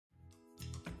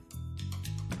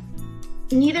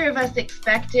Neither of us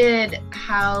expected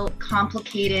how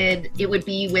complicated it would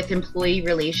be with employee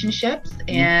relationships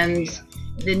and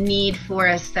the need for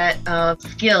a set of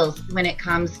skills when it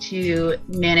comes to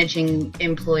managing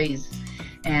employees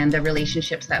and the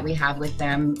relationships that we have with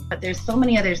them. But there's so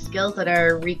many other skills that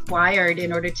are required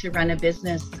in order to run a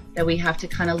business that we have to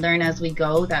kind of learn as we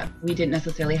go that we didn't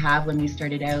necessarily have when we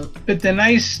started out. But the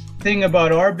nice thing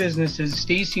about our business is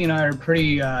Stacie and I are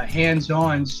pretty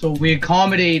hands-on, so we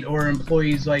accommodate our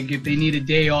employees. Like if they need a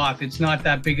day off, it's not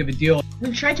that big of a deal.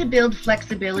 We've tried to build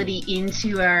flexibility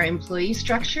into our employee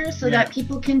structure so that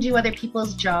people can do other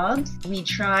people's jobs. We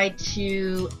try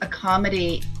to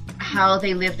accommodate how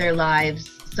they live their lives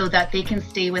so that they can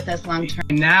stay with us long term.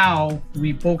 Now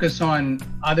we focus on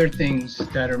other things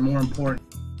that are more important.